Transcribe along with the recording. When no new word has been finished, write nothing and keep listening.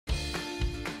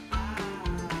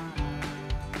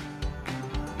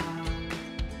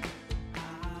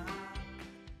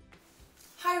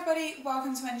everybody,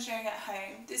 welcome to Engineering at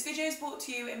Home. This video is brought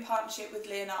to you in partnership with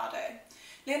Leonardo.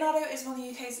 Leonardo is one of the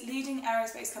UK's leading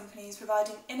aerospace companies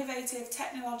providing innovative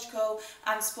technological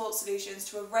and support solutions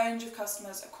to a range of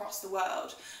customers across the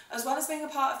world. As well as being a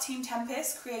part of Team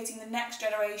Tempest, creating the next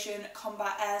generation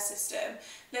combat air system,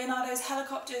 Leonardo's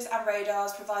helicopters and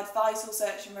radars provide vital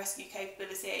search and rescue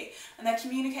capability, and their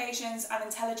communications and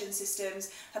intelligence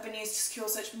systems have been used to secure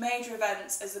such major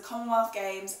events as the Commonwealth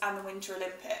Games and the Winter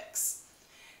Olympics.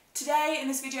 Today in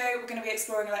this video we're going to be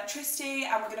exploring electricity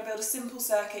and we're going to build a simple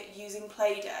circuit using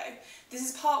Play-Doh. This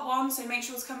is part one, so make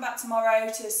sure to come back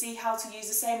tomorrow to see how to use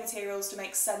the same materials to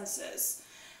make sensors.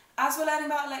 As we're learning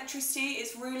about electricity,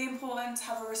 it's really important to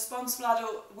have a responsible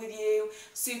adult with you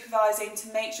supervising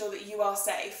to make sure that you are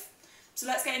safe. So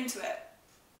let's get into it.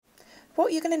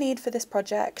 What you're going to need for this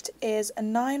project is a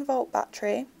 9-volt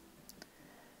battery,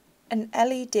 an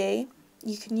LED.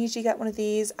 You can usually get one of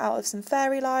these out of some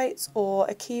fairy lights or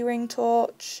a keyring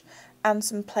torch, and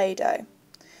some Play-Doh.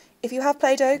 If you have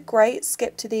Play-Doh, great,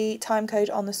 skip to the time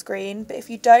code on the screen, but if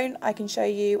you don't, I can show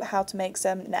you how to make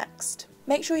some next.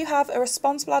 Make sure you have a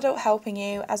responsible adult helping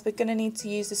you, as we're going to need to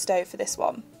use the stove for this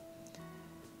one.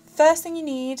 First thing you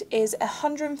need is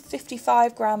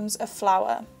 155 grams of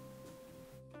flour,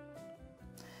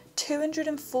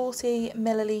 240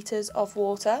 millilitres of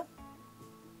water,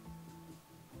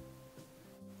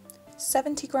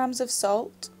 70 grams of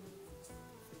salt,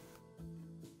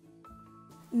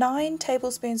 9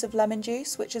 tablespoons of lemon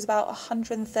juice, which is about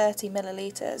 130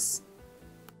 millilitres,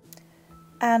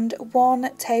 and 1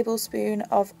 tablespoon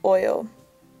of oil.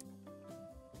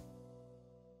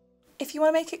 If you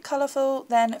want to make it colourful,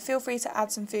 then feel free to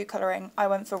add some food colouring. I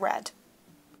went for red.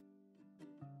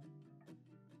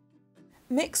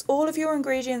 Mix all of your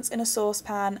ingredients in a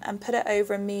saucepan and put it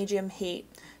over a medium heat.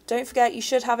 Don't forget, you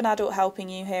should have an adult helping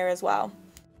you here as well.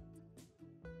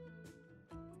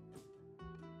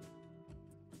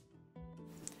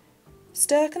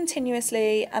 Stir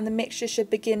continuously and the mixture should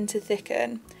begin to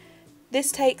thicken.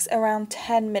 This takes around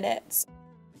 10 minutes.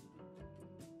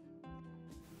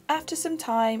 After some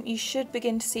time, you should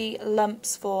begin to see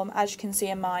lumps form, as you can see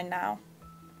in mine now.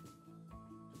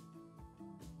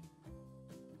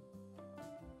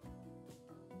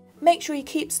 Make sure you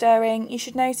keep stirring. You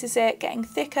should notice it getting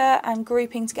thicker and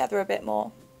grouping together a bit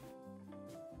more.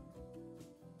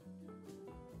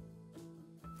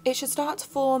 It should start to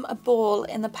form a ball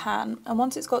in the pan, and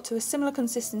once it's got to a similar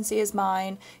consistency as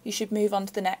mine, you should move on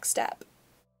to the next step.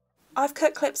 I've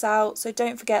cut clips out, so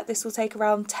don't forget this will take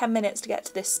around 10 minutes to get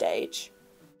to this stage.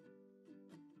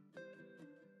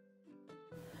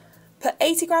 Put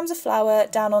 80 grams of flour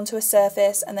down onto a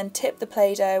surface and then tip the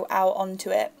Play-Doh out onto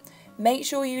it. Make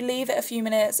sure you leave it a few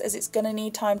minutes, as it's going to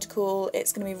need time to cool.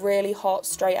 It's going to be really hot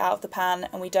straight out of the pan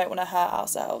and we don't want to hurt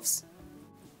ourselves.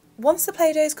 Once the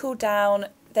Play-Doh is cooled down,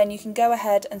 then you can go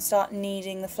ahead and start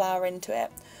kneading the flour into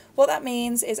it. What that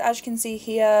means is, as you can see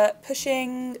here,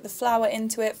 pushing the flour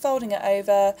into it, folding it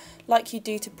over like you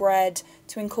do to bread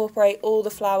to incorporate all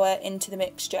the flour into the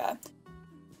mixture.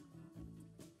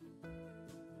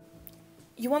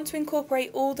 You want to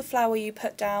incorporate all the flour you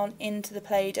put down into the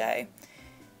Play-Doh.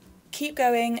 Keep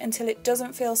going until it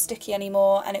doesn't feel sticky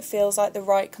anymore and it feels like the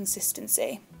right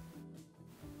consistency.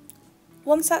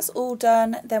 Once that's all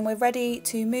done, then we're ready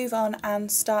to move on and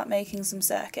start making some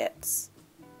circuits.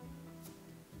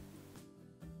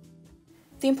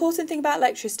 The important thing about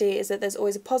electricity is that there's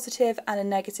always a positive and a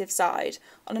negative side.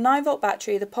 On a 9-volt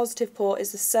battery, the positive port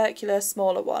is the circular,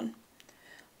 smaller one.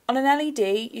 On an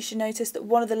LED, you should notice that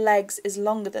one of the legs is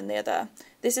longer than the other.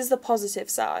 This is the positive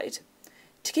side.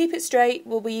 To keep it straight,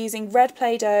 we'll be using red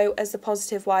Play-Doh as the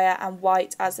positive wire and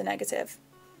white as the negative.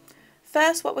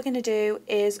 First, what we're going to do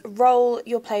is roll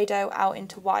your Play-Doh out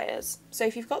into wires. So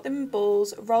if you've got them in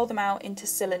balls, roll them out into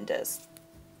cylinders.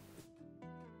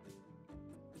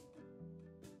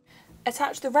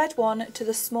 Attach the red one to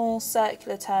the small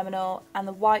circular terminal and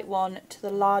the white one to the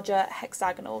larger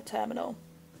hexagonal terminal.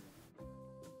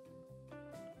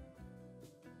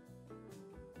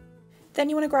 Then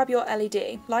you want to grab your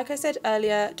LED. Like I said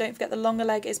earlier, don't forget the longer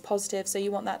leg is positive, so you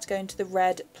want that to go into the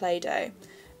red Play-Doh.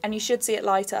 And you should see it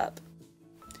light up.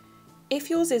 If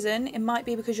yours isn't, it might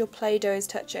be because your Play-Doh is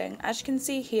touching. As you can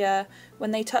see here,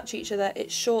 when they touch each other, it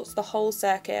shorts the whole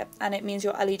circuit and it means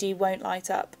your LED won't light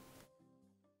up.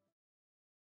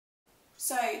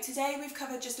 So today we've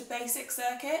covered just a basic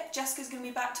circuit. Jessica's going to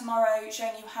be back tomorrow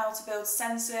showing you how to build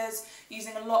sensors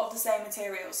using a lot of the same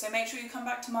materials. So make sure you come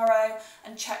back tomorrow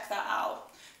and check that out.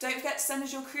 Don't forget to send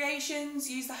us your creations,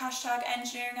 use the hashtag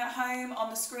engineeringathome on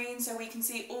the screen so we can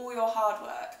see all your hard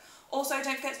work. Also,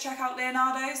 don't forget to check out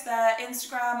Leonardo's, their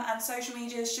Instagram and social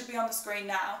medias should be on the screen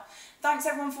now. Thanks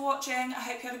everyone for watching, I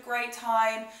hope you had a great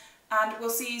time and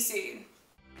we'll see you soon.